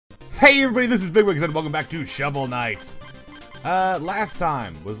Hey everybody, this is TheBiggWiggs and welcome back to Shovel Knight. Last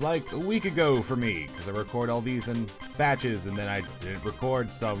time was like a week ago for me, because I record all these in batches and then I didn't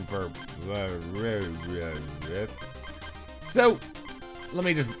record some for... So, let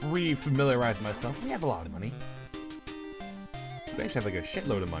me just re-familiarize myself. We have a lot of money. We actually have like a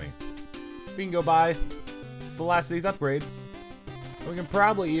shitload of money. We can go buy the last of these upgrades. We can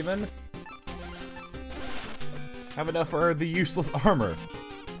probably even have enough for the useless armor.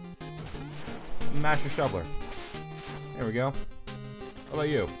 Master Shoveler. There we go. How about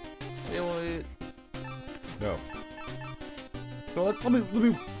you? No. So let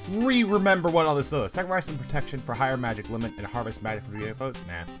me re-remember what all this is. Sacrifice some protection for higher magic limit and harvest magic from UFOs?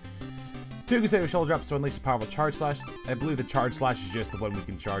 Nah. 2 consecutive shoulder drops to unleash a powerful charge slash. I believe the charge slash is just the one we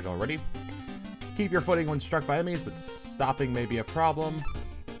can charge already. Keep your footing when struck by enemies, but stopping may be a problem.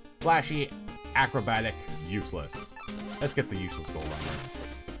 Flashy, acrobatic, useless. Let's get the useless gold armor.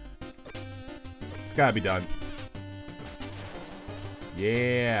 It's gotta be done.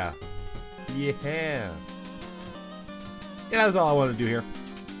 Yeah. Yeah. Yeah, that's all I want to do here.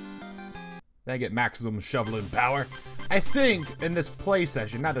 Then I get maximum shoveling power. I think in this play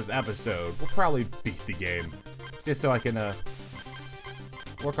session, not this episode, we'll probably beat the game. Just so I can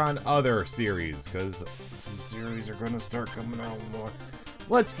work on other series, because some series are gonna start coming out more.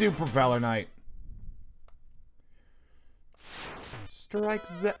 Let's do Propeller Knight. Strike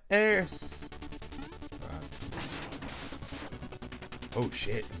the ass. Oh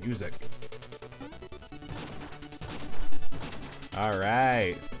shit, music.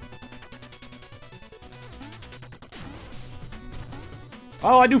 Alright.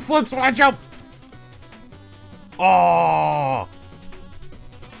 Oh, I do flips when I jump! Oh!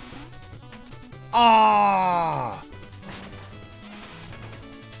 Ah!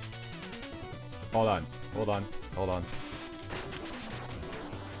 Hold on, hold on, hold on.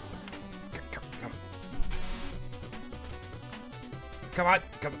 Come on,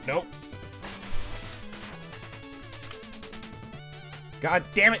 come on, nope. God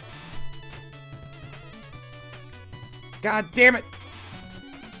damn it. God damn it.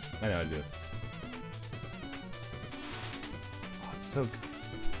 I know how to do this. Oh, it's so good.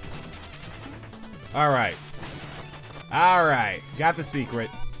 Alright. Alright. Got the secret.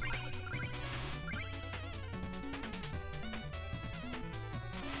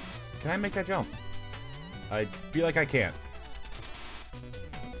 Can I make that jump? I feel like I can't.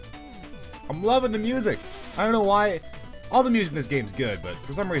 I'm loving the music. I don't know why. All the music in this game's good, but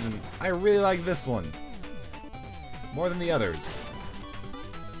for some reason, I really like this one more than the others.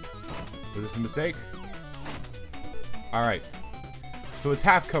 Was this a mistake? Alright. So it's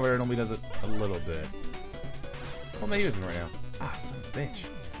half covered and only does it a little bit. What am I using right now? Ah, son of a bitch.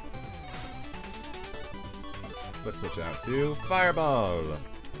 Let's switch it out to Fireball.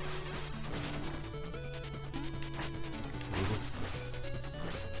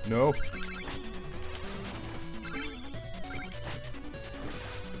 No.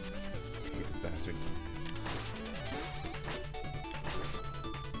 Bastard.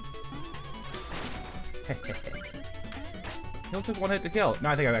 He only took one hit to kill. No,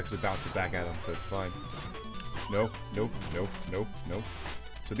 I think I've actually bounced it back at him, so it's fine. Nope, nope, nope, nope, nope.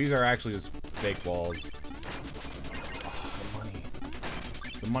 So these are actually just fake walls. Oh, the money.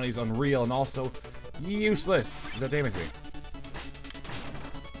 The money's unreal and also useless. Does that damage me?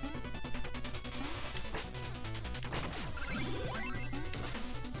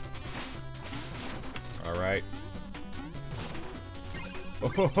 Alright. Oh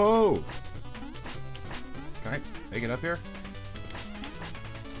ho ho! Can I make it up here?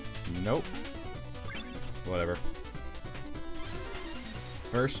 Nope. Whatever.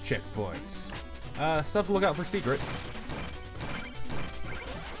 First checkpoint. Stuff to look out for secrets.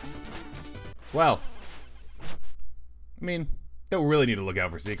 Well. I mean, don't really need to look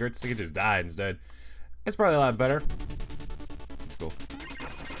out for secrets. You can just die instead. It's probably a lot better. It's cool.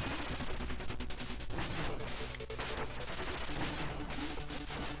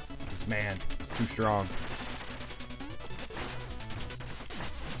 This man is too strong.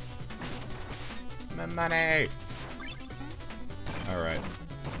 My money! Alright.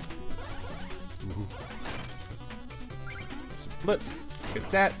 Some flips. Get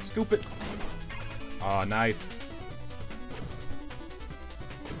that. Scoop it. Oh, nice.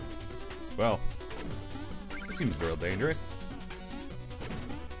 Well. This seems real dangerous.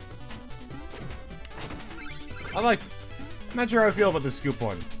 I'm not sure how I feel about the scoop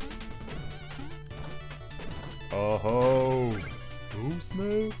one. Oh ho! Oh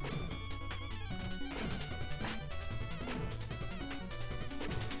snap!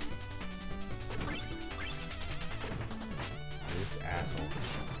 This asshole.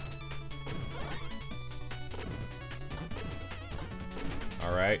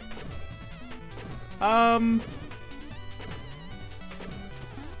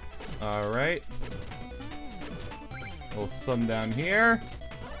 Alright. Little sun down here.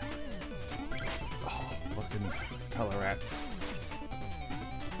 Oh, fucking propeller rats.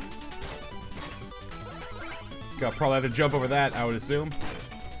 I'll probably have to jump over that, I would assume.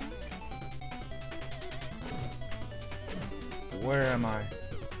 Where am I?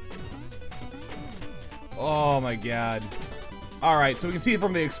 Oh my god. Alright, so we can see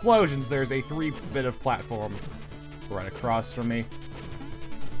from the explosions there's a 3-bit of platform right across from me.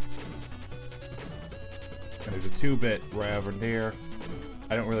 And there's a 2-bit right over there.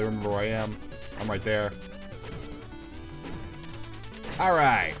 I don't really remember where I am. I'm right there.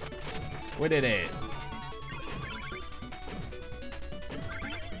 Alright. We did it.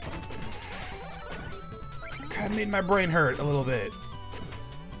 Kinda made my brain hurt a little bit.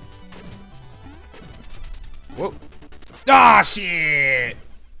 Whoa. Ah, shit!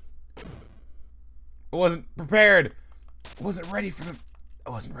 I wasn't prepared. I wasn't ready for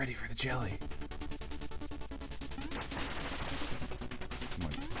the jelly. Come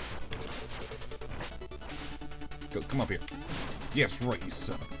on. Go, come up here. Yes, right, you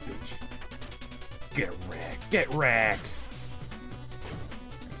son of a bitch. Get wrecked. Get wrecked.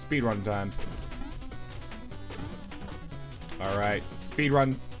 Speedrun time. Alright.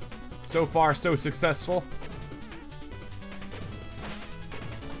 Speedrun. So far, so successful.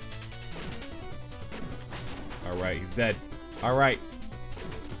 Alright, he's dead. Alright.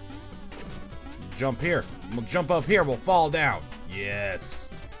 Jump here. We'll jump up here. We'll fall down. Yes.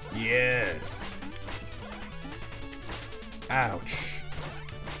 Yes. Ouch.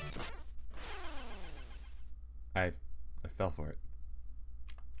 I fell for it.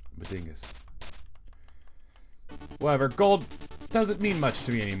 Badingus. Whatever. Gold doesn't mean much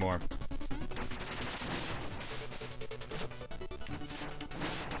to me anymore.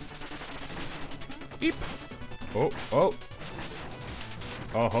 Eep. Oh, oh.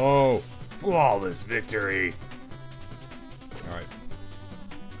 Oh ho. Flawless victory. Alright.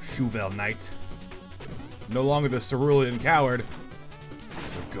 Shuvel Knight. No longer the cerulean coward.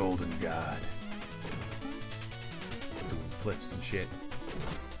 The golden god. Doing flips and shit.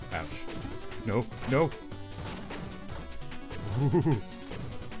 Ouch. No, no.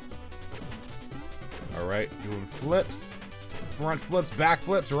 Alright, doing flips. Front flips, back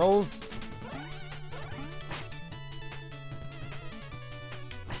flips, rolls. Do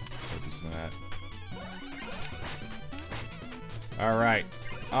some of that. Alright.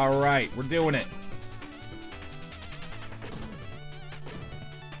 Alright, we're doing it.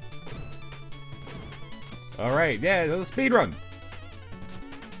 Alright, yeah, the speed run.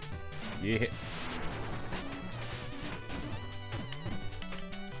 Yeah.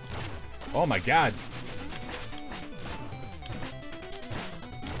 Oh my god.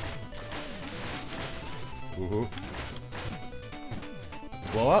 Woohoo.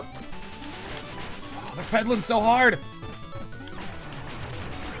 Blow up. Oh, they're pedaling so hard.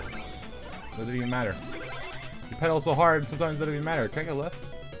 That doesn't even matter. You pedal so hard, sometimes it doesn't even matter. Can I get left?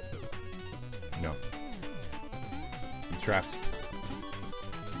 No. I'm trapped.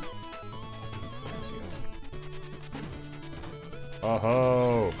 Oh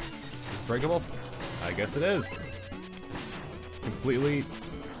ho! Is this breakable? I guess it is. Completely.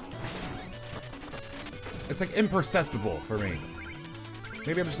 It's like imperceptible for me.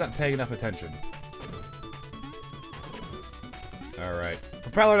 Maybe I'm just not paying enough attention. Alright.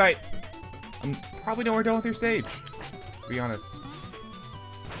 Propeller Knight! I'm probably nowhere done with your stage. To be honest.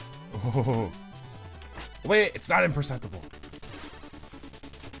 Oh. Wait, it's not imperceptible.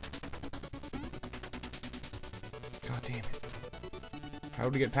 God damn it. How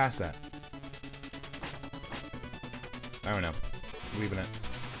did we get past that? I don't know. I'm leaving it.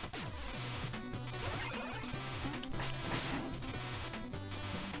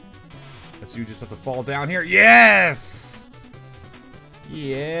 Guess you just have to fall down here. Yes!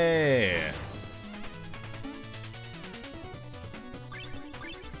 Yes!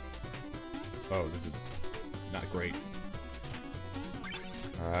 Oh, this is not great.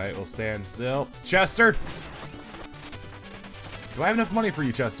 Alright, we'll stand still. Chester! Do I have enough money for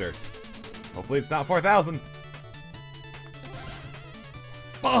you, Chester? Hopefully it's not 4,000.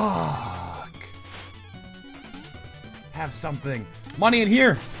 Fuck! Have something. Money in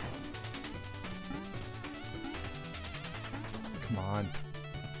here! Come on.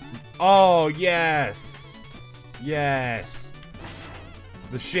 Oh, yes! Yes!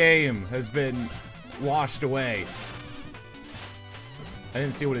 The shame has been washed away. I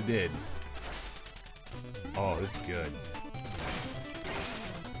didn't see what it did. Oh, this is good.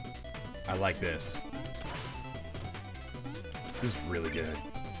 I like this. This is really good.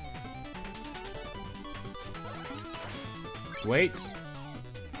 Wait.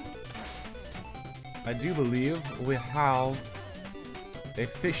 I do believe we have a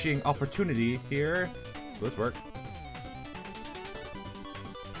fishing opportunity here. Will this work?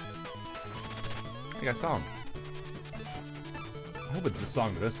 I think I saw him. I hope it's a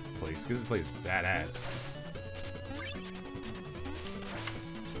song to this place, because this place is badass.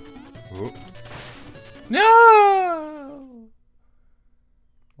 Ooh. No!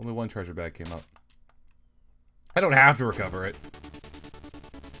 Only one treasure bag came up. I don't have to recover it.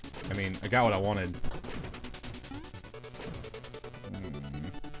 I mean, I got what I wanted.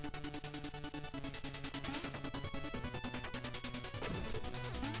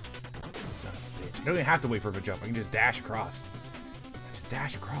 Son of a bitch. I don't even have to wait for him to jump. I can just dash across. Just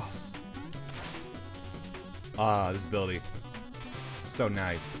dash across. Ah, this ability. So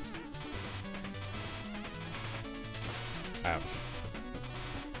nice. Ouch.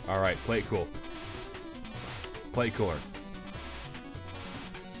 Alright, play it cool. Play it cooler.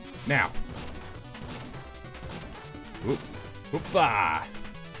 Now. Oop. Oop-ah.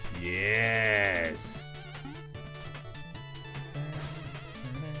 Yes.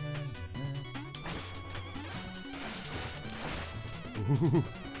 Ooh.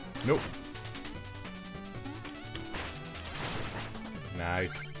 Nope.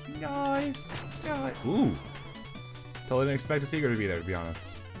 Nice. Nice. Nice. Ooh. Totally didn't expect a secret to be there, to be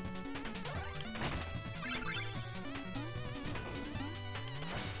honest.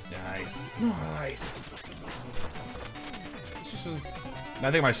 Nice. Nice. It just was...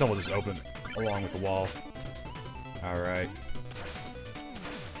 I think my shovel just opened along with the wall. Alright.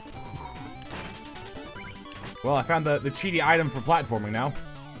 Well, I found the cheaty item for platforming now.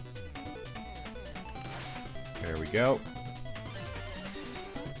 There we go.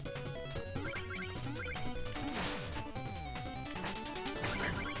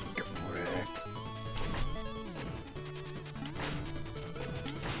 Correct.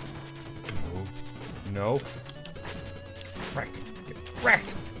 No. No. Wrecked. Get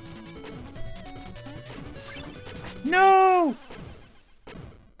wrecked. No!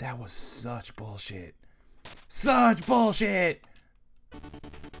 That was such bullshit. Such bullshit!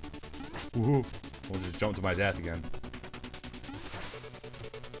 Woohoo. We'll just jump to my death again.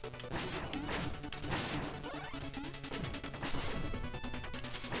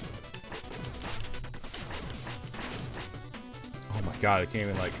 Oh my god, I can't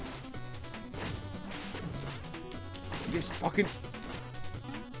even like... This fucking...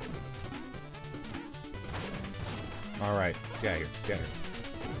 Alright, get out of here, get out of here.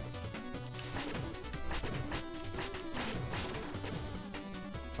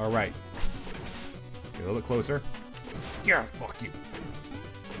 Alright. Get a little bit closer. Yeah, fuck you.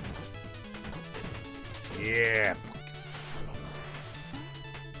 Yeah, fuck you.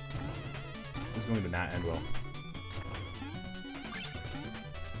 This is going to not end well.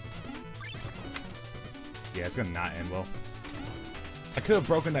 Yeah, it's gonna not end well. I could have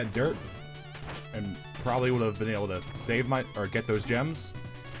broken that dirt and probably would have been able to save my or get those gems.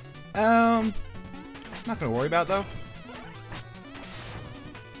 Not gonna worry about though.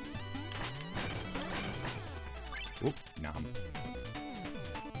 Oop, nom.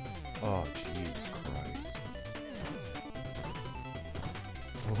 Oh, Jesus Christ.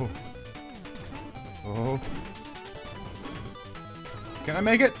 Oh. Oh. Can I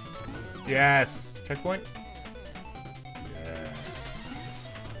make it? Yes. Checkpoint? Yes.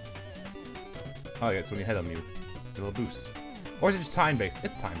 Oh, yeah, it's when you head on mute. Get a little boost. Or is it just time-based?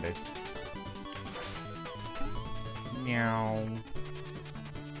 It's time-based. Meow.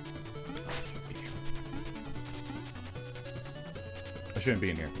 I shouldn't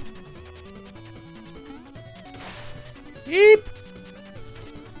be in here. Yeep!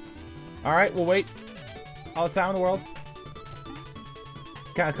 Alright, we'll wait. All the time in the world.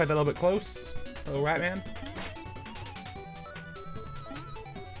 Gotta cut that a little bit close. Little rat man.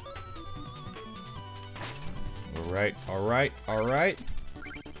 Alright, alright, alright.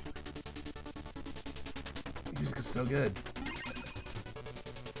 Music is so good.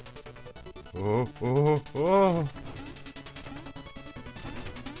 Oh, oh, oh.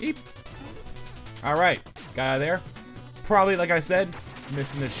 Eep. Alright, got out of there. Probably, like I said,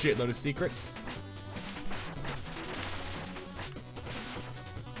 missing a shitload of secrets.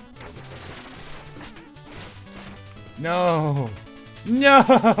 No!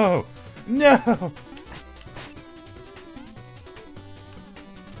 No! No!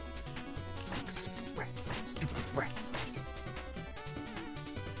 Stupid rats. Stupid rats.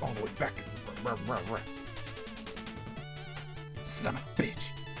 All the way back. Son of a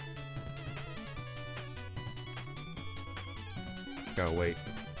bitch. Gotta wait.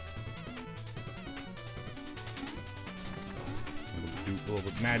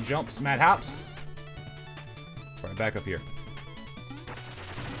 Little mad jumps, mad hops. Alright, back up here.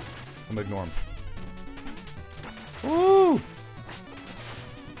 I'm gonna ignore him. Woo!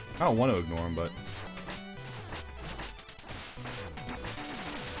 I don't want to ignore him, but...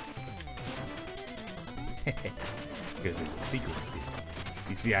 Because it's a secret.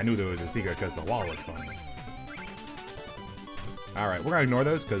 You see, I knew there was a secret because the wall looks funny. Alright, we're gonna ignore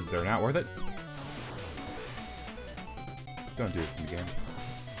those because they're not worth it. Don't do this to me again.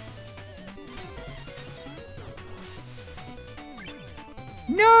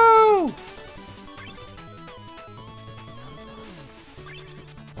 No!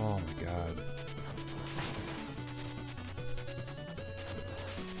 Oh my god.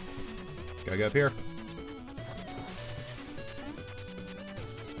 Gotta get up here.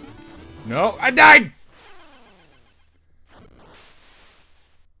 No, I died!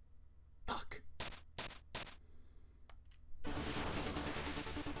 Fuck.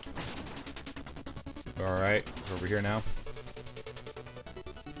 Alright, over here now.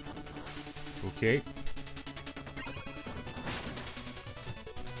 Okay.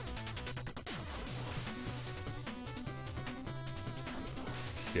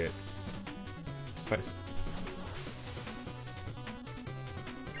 Shit. Fast.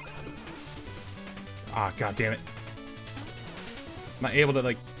 Ah, god damn it. I'm not able to,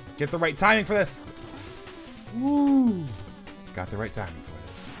 like, get the right timing for this. Woo! Got the right timing for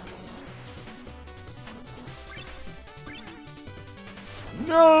this.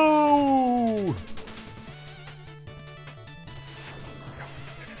 No!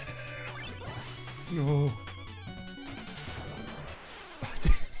 No.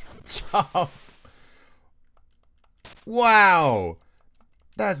 Jump. Wow.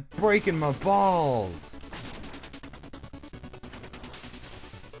 That's breaking my balls.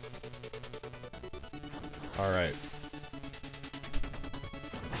 Alright.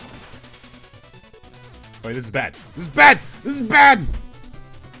 Wait, this is bad. This is bad! This is bad!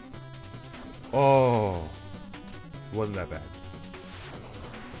 Oh. It wasn't that bad.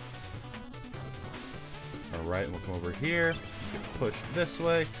 Alright, we'll come over here. Push this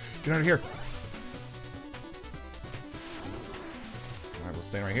way. Get under here. Alright, we'll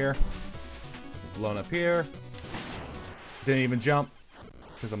stand right here. Blown up here. Didn't even jump.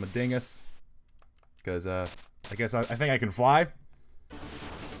 Because I'm a dingus. Because, I guess I think I can fly.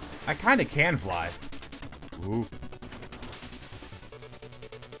 I kind of can fly. Ooh.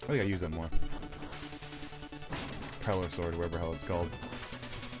 I think I use that more. Peller sword, whatever the hell it's called.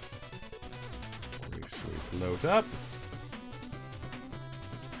 Gracefully float up.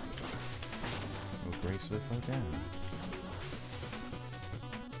 Oh, gracefully float down.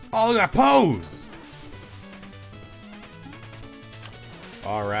 Oh, look at that pose!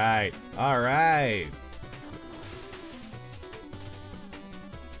 Alright. Alright.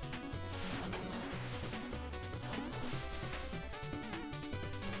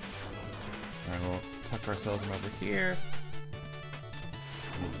 Alright, we'll tuck ourselves in over here.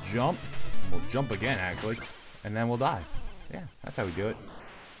 We'll jump. We'll jump again, actually. And then we'll die. Yeah, that's how we do it.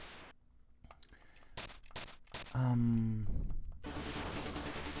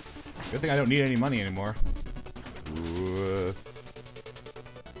 Good thing I don't need any money anymore. Ooh.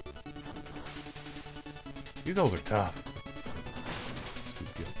 These holes are tough.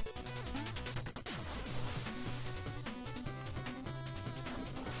 Scoop you.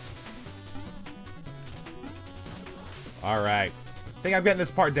 Alright. I think I'm getting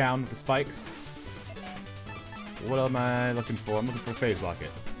this part down with the spikes. What am I looking for? I'm looking for phase locket.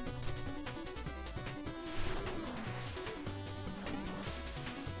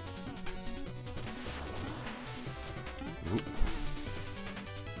 Oop.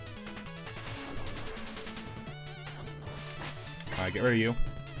 Alright, get rid of you.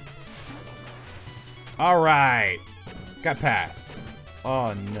 Alright. Got past.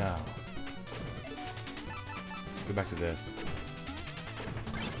 Oh no. Go back to this.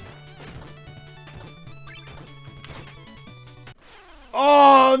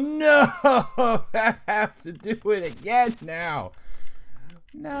 Oh no! I have to do it again now.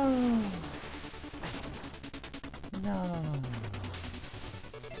 No. No.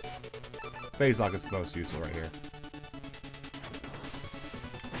 Phase lock is the most useful right here.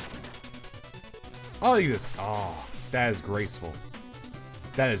 Oh, you just. Oh, that is graceful.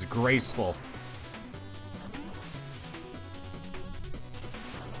 That is graceful.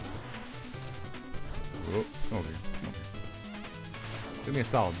 Oh, come over here. Come over here. Give me a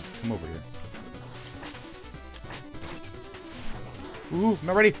solid. Just come over here. Ooh,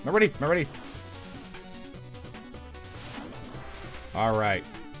 not ready. Not ready. Not ready. All right.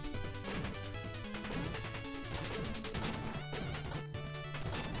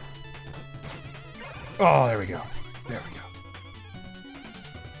 Oh, there we go. There we go.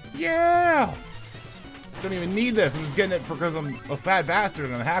 Yeah! Don't even need this. I'm just getting it because I'm a fat bastard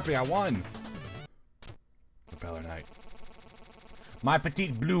and I'm happy I won. Propeller Knight. My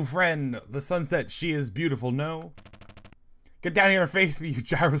petite blue friend, the sunset, she is beautiful, no? Get down here and face me, you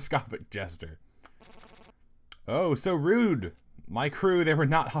gyroscopic jester. Oh, so rude. My crew, they were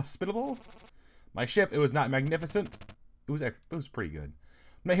not hospitable. My ship, it was not magnificent. It was pretty good.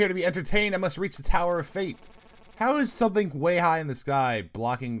 I'm not here to be entertained. I must reach the Tower of Fate. How is something way high in the sky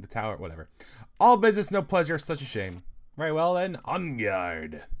blocking the tower? Whatever. All business, no pleasure. Such a shame. Very well then, on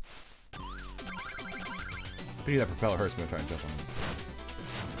guard. Pity that propeller hurts when I try and jump on it.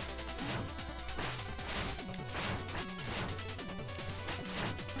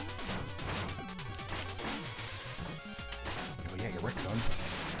 Oh yeah, get wrecked, son.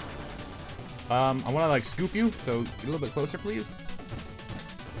 I want to like scoop you, so get a little bit closer, please.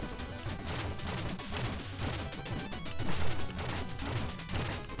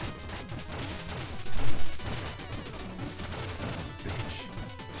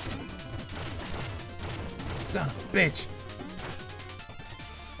 Son of a bitch.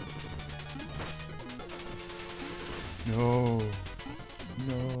 No.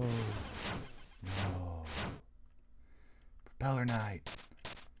 No. No. Propeller Knight.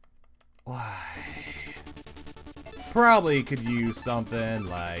 Why? Probably could use something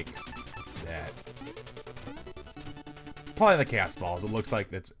like that. Probably the Chaos Balls. It looks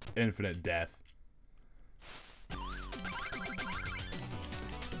like it's infinite death.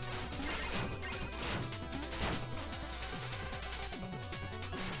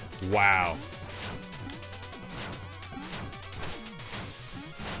 Wow.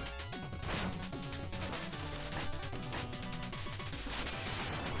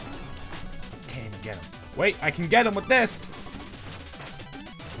 Can't even get him. Wait, I can get him with this.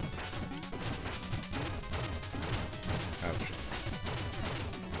 Ouch.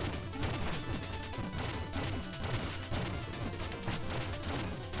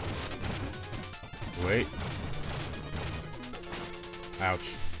 Wait.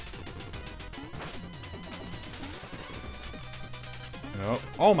 Ouch. No.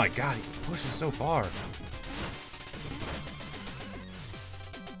 Oh my god, he pushes so far.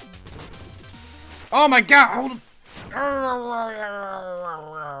 Oh my god, hold him.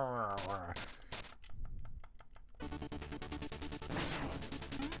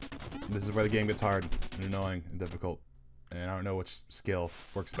 This is where the game gets hard and annoying and difficult. And I don't know which skill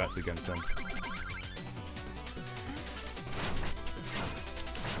works best against him.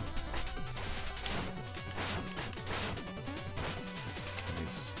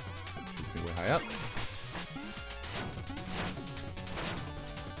 Shoots me way high up.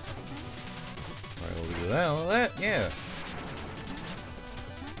 Alright, we'll do that, all that, yeah.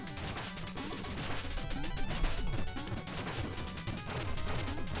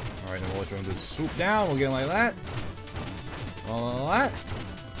 Alright, then we'll let you just swoop down, we'll get him like that. All that.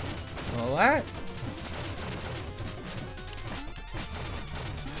 All that.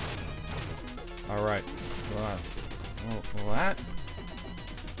 Alright. All that.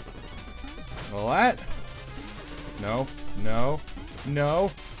 All that. No. No.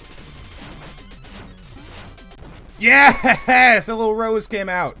 No. Yes! A little rose came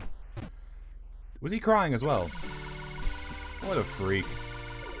out. Was he crying as well? What a freak.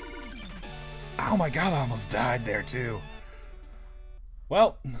 Oh my god, I almost died there too.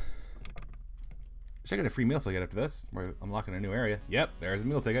 Well, should I get a free meal ticket after this? We're unlocking a new area. Yep, there's a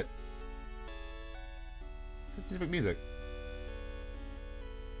meal ticket. Specific music.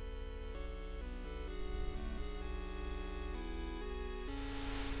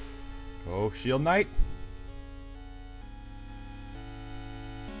 Oh, Shield Knight.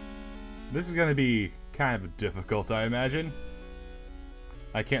 This is gonna be kind of difficult, I imagine.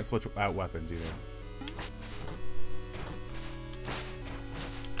 I can't switch out weapons either.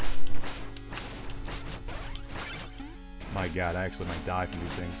 My god, I actually might die from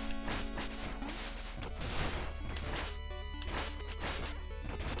these things.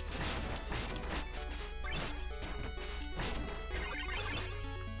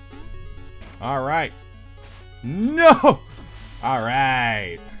 Alright. No!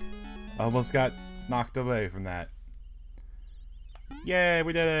 Alright. Almost got knocked away from that. Yay,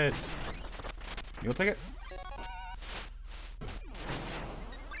 we did it! You'll take it?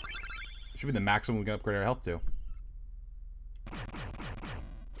 Should be the maximum we can upgrade our health to.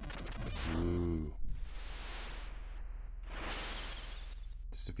 Ooh.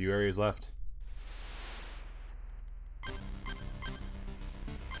 Just a few areas left.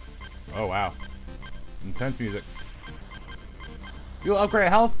 Oh wow. Intense music. You'll upgrade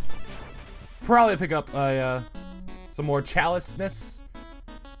health? probably pick up some more chaliceness.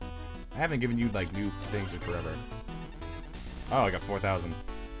 I haven't given you like new things in forever. Oh, I got 4,000.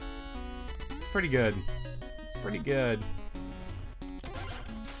 It's pretty good. It's pretty good.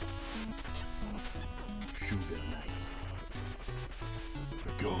 Shoeville Knights.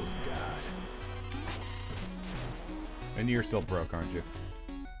 The Golden God. And you're still broke, aren't you?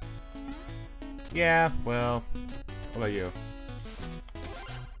 Yeah, well, what about you?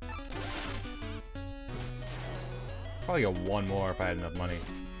 Probably get one more if I had enough money.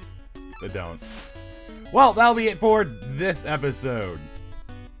 But don't. Well, that'll be it for this episode.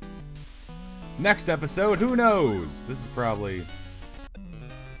 Next episode, who knows? This is probably...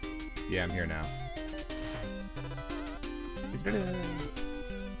 Yeah, I'm here now.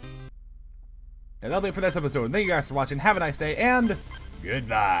 And that'll be it for this episode. Thank you guys for watching. Have a nice day, and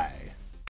goodbye.